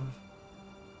beloved.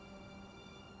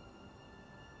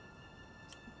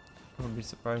 I would be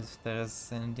surprised if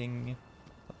there's anything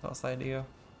outside here.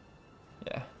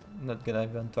 Yeah, I'm not gonna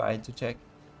even try to check.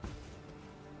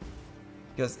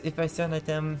 Because if I see an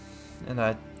item and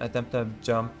I attempt to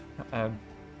jump, I'm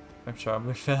sure I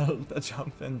will fail the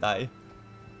jump and die.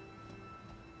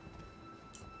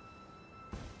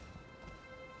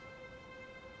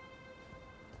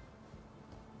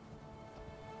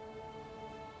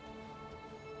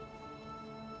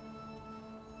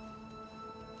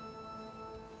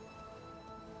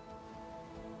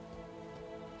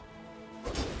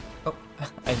 Oh,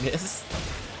 I missed.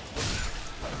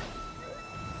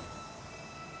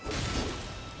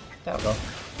 There we go.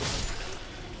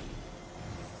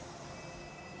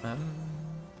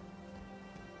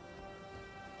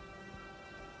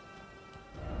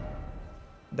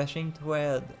 Dashing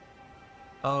thread,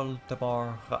 all the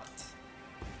more hot.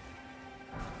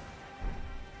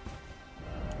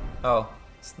 Oh,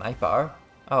 sniper.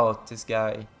 Oh, this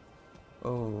guy.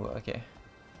 Oh, okay.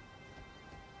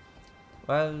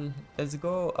 Well, let's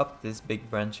go up this big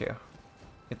branch here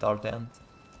with our tent.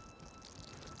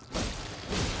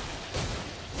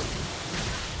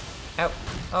 Ow!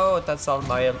 Oh, that's all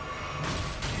my help.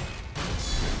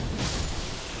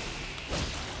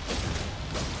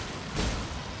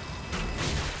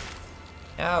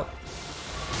 Ow!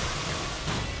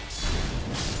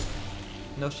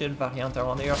 No shield variant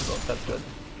around here, so that's good.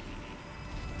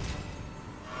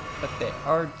 But they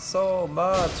hurt so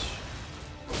much!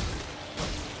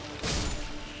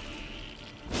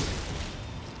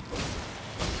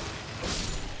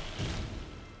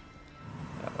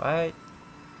 Alright.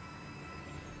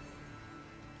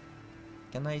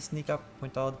 Can I sneak up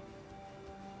without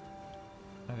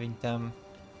having them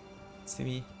see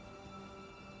me?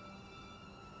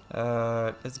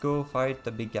 Let's go fight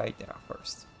the big guy there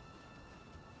first.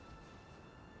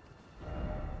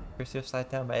 Precious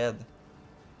item ahead.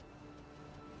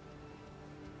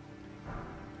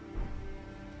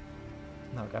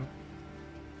 Okay.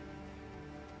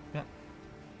 Yeah.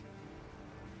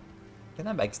 Can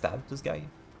I backstab this guy?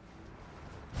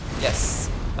 Yes!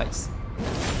 Nice.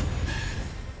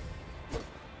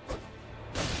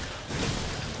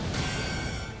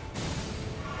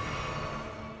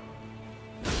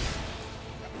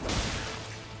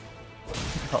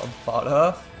 Don't fall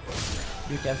off.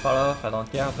 You can fall off, I don't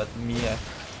care, but me, I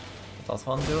don't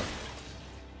want to.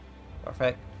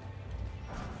 Perfect.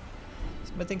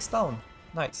 Smithing stone.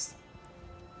 Nice.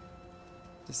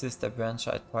 This is the branch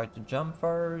I tried to jump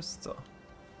first, so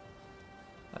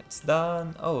it's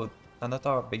done. Oh,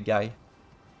 another big guy.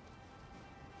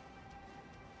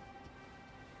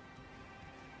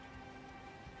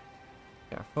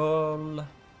 Careful.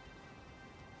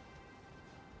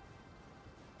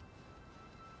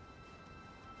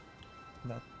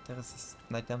 That there's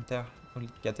an item there. We'll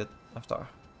get it after.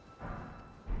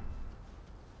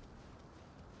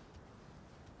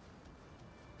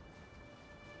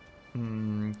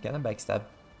 Can I backstab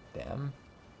them?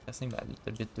 That seems a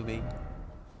little bit too big.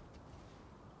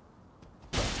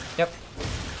 Yep.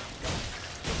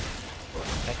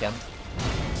 I can.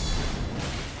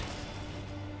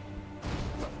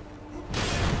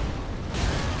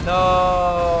 No!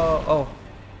 Oh!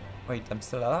 Wait, I'm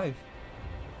still alive.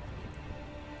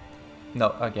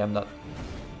 No, okay, I'm not.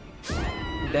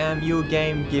 Damn you,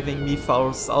 game, giving me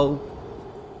false hope.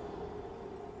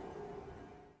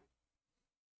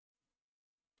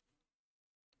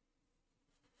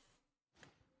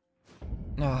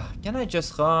 Can I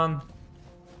just run?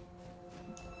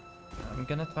 I'm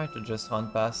gonna try to just run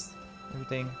past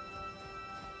everything.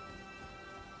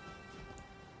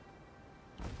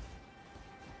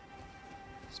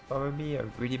 probably a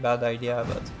really bad idea,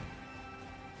 but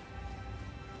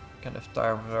kind of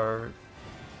tired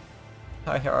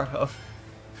of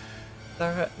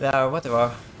yeah,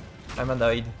 whatever. I'm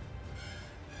annoyed.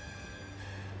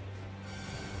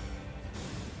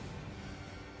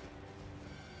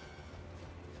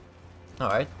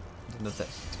 Alright, didn't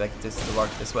expect this to work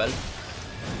this well.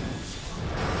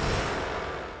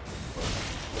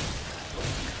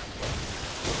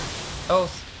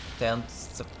 Oh, stand,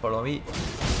 follow me.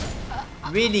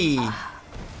 Really?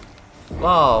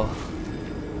 Wow.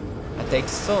 I take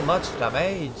so much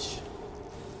damage.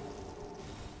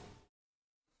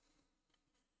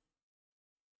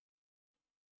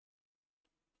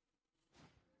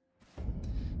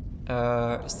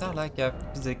 Is there like a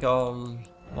physical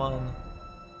one?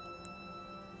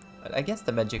 I guess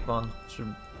the magic one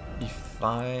should be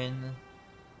fine.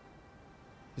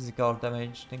 Physical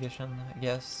damage negation, I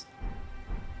guess.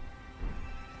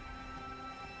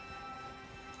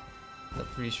 Not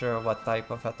really sure what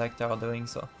type of attack they are doing,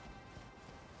 so.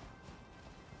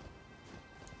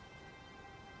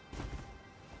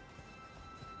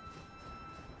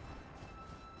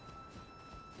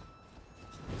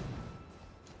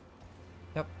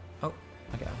 Yep. Oh,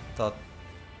 okay. I thought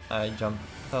I jumped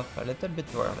off a little bit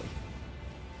too early.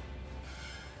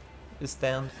 You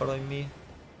stand following me?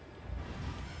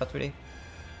 Not really.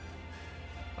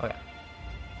 Okay.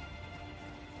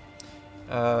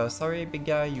 Sorry, big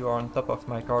guy, you are on top of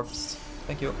my corpse.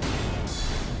 Thank you.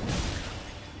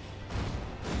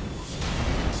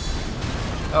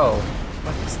 Oh,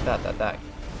 what is that attack?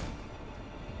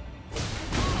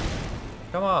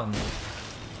 Come on.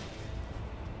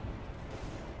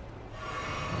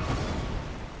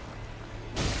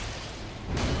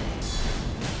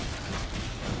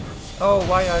 Oh,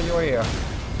 why are you here?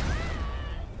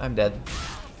 I'm dead.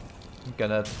 You're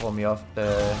gonna throw me off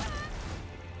the...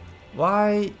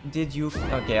 Why did you...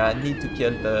 Okay, I need to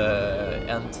kill the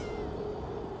ant.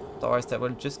 Otherwise they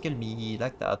will just kill me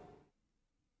like that.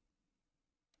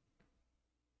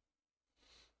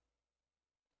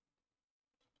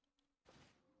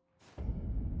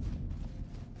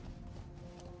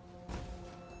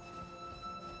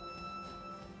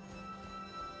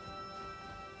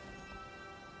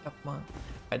 Come on.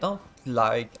 I don't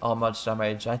like how much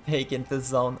damage I take in the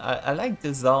zone. I like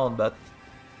the zone, but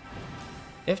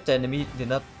if the enemy did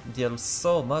not deal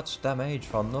so much damage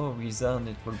for no reason,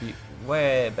 it would be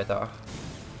way better.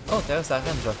 Oh, there's a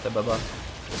range of the Baba.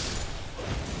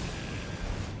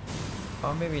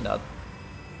 Or maybe not.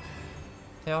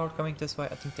 They are all coming this way?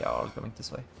 I think they are all coming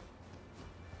this way.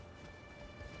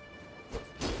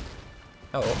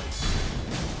 Oh.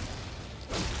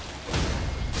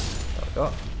 There we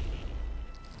go.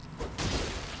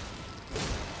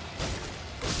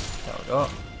 There we go.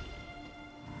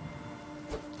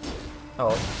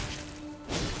 Oh.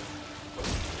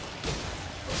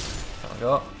 There we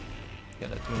go.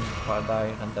 Gonna twin or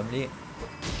die randomly.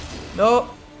 No!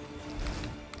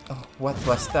 Oh, what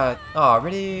was that? Oh,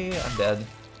 really? I'm dead.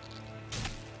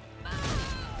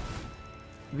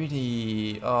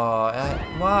 Really? Oh,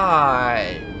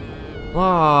 why? Why?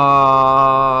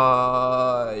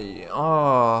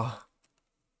 Oh.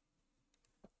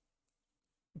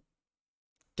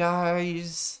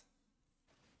 Guys.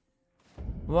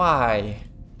 Why?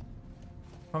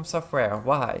 From software,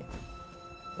 why?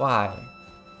 Why?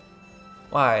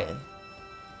 Why?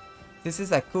 This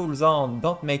is a cool zone,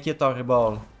 don't make it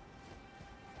horrible.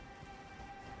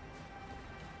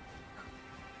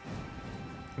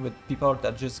 With people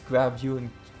that just grab you and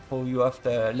pull you off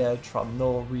the ledge from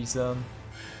no reason.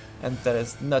 And there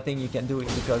is nothing you can do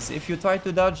because if you try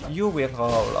to dodge, you will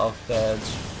roll off the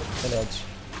ledge.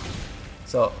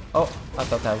 So, oh, I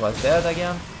thought I was dead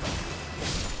again.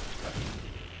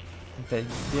 They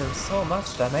deal so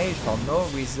much damage for no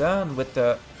reason with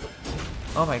the...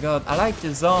 Oh my god, I like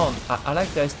the zone. I like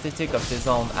the aesthetic of the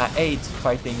zone. I hate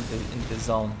fighting in the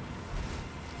zone.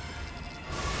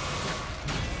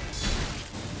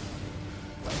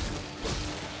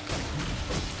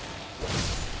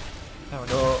 There we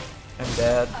go. I'm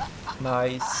dead.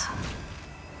 Nice.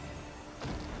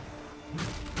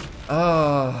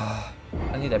 Ah,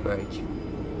 I need a break.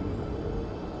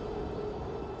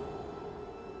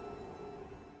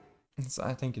 So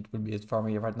I think it will be it for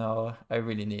me right now. I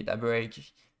really need a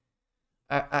break.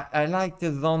 I like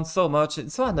this zone so much.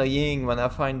 It's so annoying when I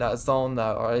find that zone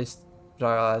or is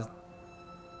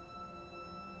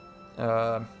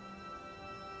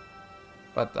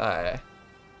but a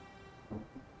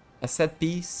set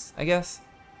piece, I guess.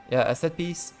 Yeah, a set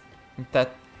piece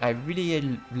that I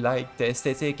really like the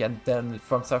aesthetic, and then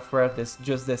from software they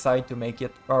just decide to make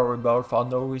it horrible for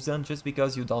no reason just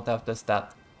because you don't have the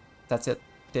stat. that's it.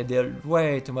 They deal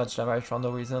way too much damage for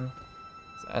no reason.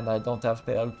 And I don't have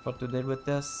spell to deal with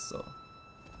this, so...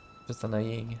 Just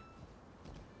annoying.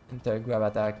 Into grab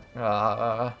attack.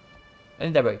 I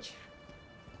need a break.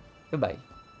 Goodbye.